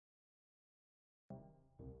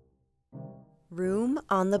Room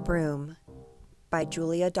on the Broom by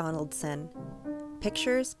Julia Donaldson.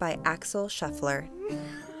 Pictures by Axel Scheffler.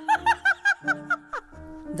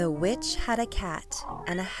 The witch had a cat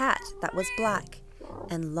and a hat that was black,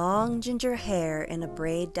 and long ginger hair in a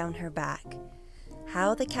braid down her back.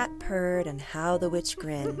 How the cat purred and how the witch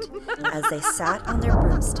grinned as they sat on their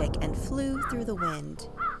broomstick and flew through the wind.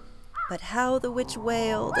 But how the witch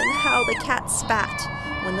wailed and how the cat spat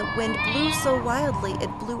when the wind blew so wildly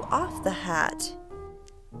it blew off the hat.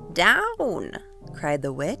 "Down!" cried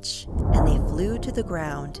the witch, and they flew to the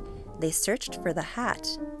ground. They searched for the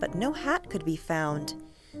hat, but no hat could be found.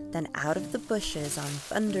 Then out of the bushes on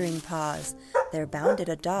thundering paws there bounded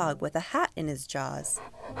a dog with a hat in his jaws.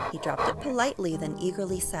 He dropped it politely, then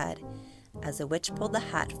eagerly said, as the witch pulled the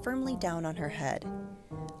hat firmly down on her head,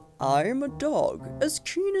 "I'm a dog, as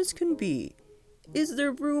keen as can be. Is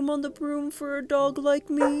there room on the broom for a dog like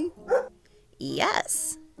me?"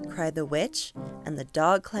 "Yes," cried the witch, and the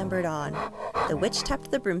dog clambered on. The witch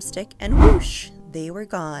tapped the broomstick, and whoosh, they were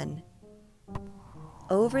gone.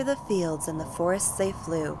 Over the fields and the forests they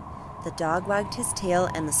flew. The dog wagged his tail,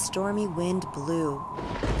 and the stormy wind blew.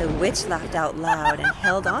 The witch laughed out loud and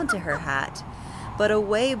held on to her hat, but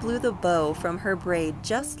away blew the bow from her braid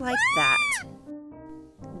just like that.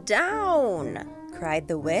 "Down!" cried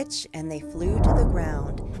the witch, and they flew to the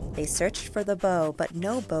ground. They searched for the bow, but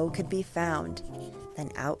no bow could be found.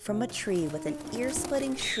 Then out from a tree with an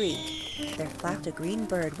ear-splitting shriek, there flapped a green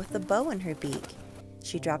bird with the bow in her beak.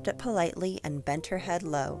 She dropped it politely and bent her head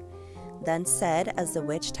low, then said as the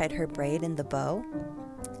witch tied her braid in the bow,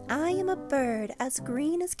 "I am a bird as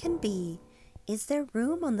green as can be. Is there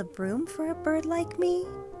room on the broom for a bird like me?"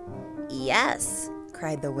 "Yes,"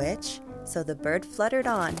 cried the witch. So the bird fluttered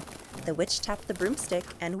on. The witch tapped the broomstick,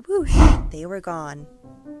 and whoosh, they were gone.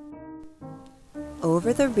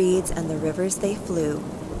 Over the reeds and the rivers they flew.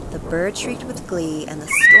 The bird shrieked with glee, and the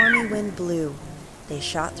stormy wind blew. They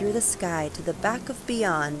shot through the sky to the back of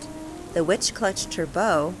beyond. The witch clutched her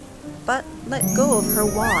bow, but let go of her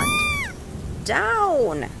wand.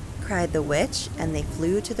 "Down!" cried the witch, and they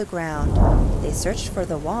flew to the ground. They searched for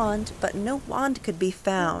the wand, but no wand could be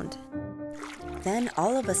found. Then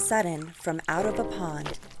all of a sudden, from out of a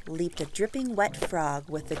pond, leaped a dripping wet frog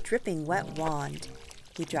with a dripping wet wand.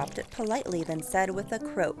 He dropped it politely, then said with a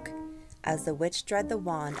croak, as the witch dried the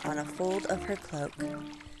wand on a fold of her cloak,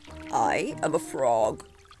 "I am a frog,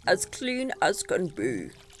 as clean as can be.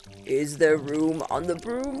 Is there room on the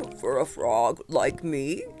broom for a frog like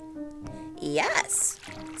me?" "Yes,"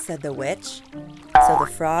 said the witch. So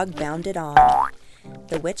the frog bounded on.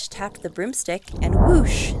 The witch tapped the broomstick, and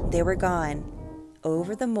whoosh, they were gone.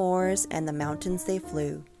 Over the moors and the mountains they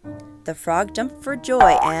flew. The frog jumped for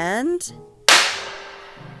joy, and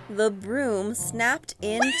the broom snapped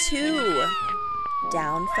in two.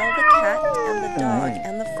 Down fell the cat and the dog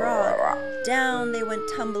and the frog. Down they went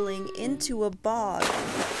tumbling into a bog.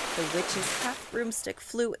 The witch's half broomstick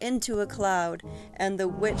flew into a cloud, and the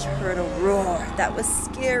witch heard a roar that was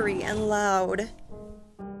scary and loud.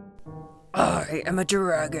 "I am a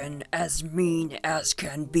dragon as mean as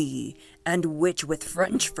can be, and which with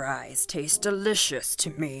French fries tastes delicious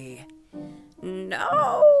to me."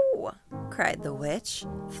 "No!" cried the witch,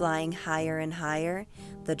 flying higher and higher.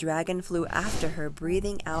 The dragon flew after her,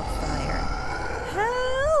 breathing out fire.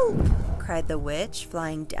 "Help!" cried the witch,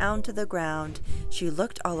 flying down to the ground. She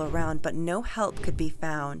looked all around, but no help could be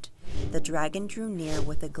found. The dragon drew near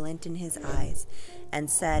with a glint in his eyes, and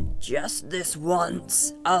said, "Just this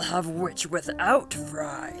once, I'll have witch without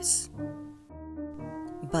fries."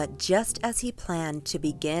 But just as he planned to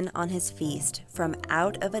begin on his feast, from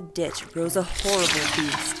out of a ditch rose a horrible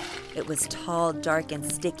beast. It was tall, dark, and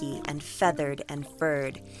sticky, and feathered and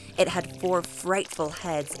furred. It had 4 frightful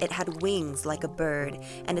heads, it had wings like a bird,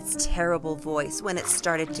 and its terrible voice, when it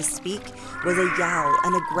started to speak, was a yowl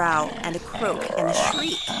and a growl and a croak and a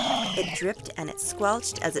shriek. It dripped and it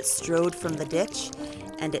squelched as it strode from the ditch,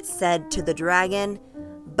 and it said to the dragon,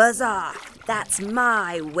 "Buzza, that's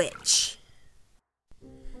my witch."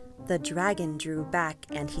 The dragon drew back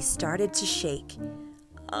and he started to shake.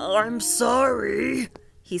 "I'm sorry,"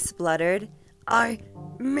 he spluttered. "I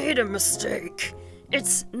made a mistake.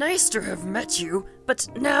 It's nice to have met you, but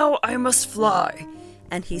now I must fly."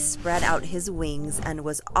 And he spread out his wings and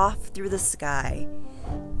was off through the sky.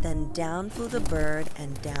 Then down flew the bird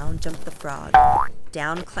and down jumped the frog.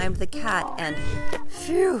 Down climbed the cat and,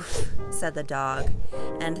 "Phew," said the dog.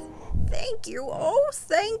 And, "Thank you, oh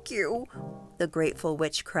thank you," the grateful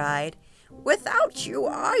witch cried. "Without you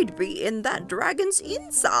I'd be in that dragon's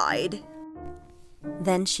inside."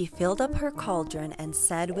 Then she filled up her cauldron and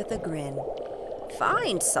said with a grin,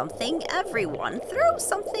 "Find something, everyone, throw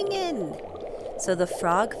something in." So the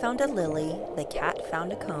frog found a lily, the cat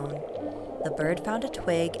found a cone, the bird found a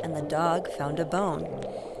twig, and the dog found a bone.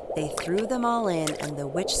 They threw them all in, and the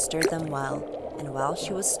witch stirred them well, and while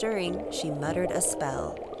she was stirring, she muttered a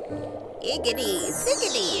spell. Iggity,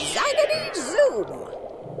 ziggity, zaggity, zoom!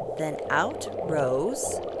 Then out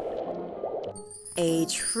rose a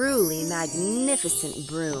truly magnificent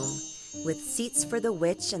broom, with seats for the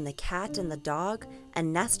witch and the cat and the dog, a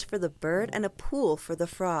nest for the bird, and a pool for the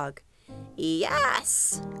frog.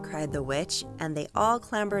 Yes! Cried the witch, and they all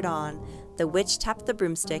clambered on. The witch tapped the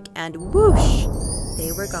broomstick, and whoosh!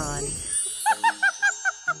 They were gone.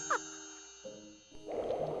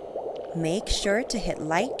 Make sure to hit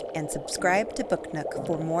like and subscribe to Book Nook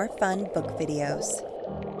for more fun book videos.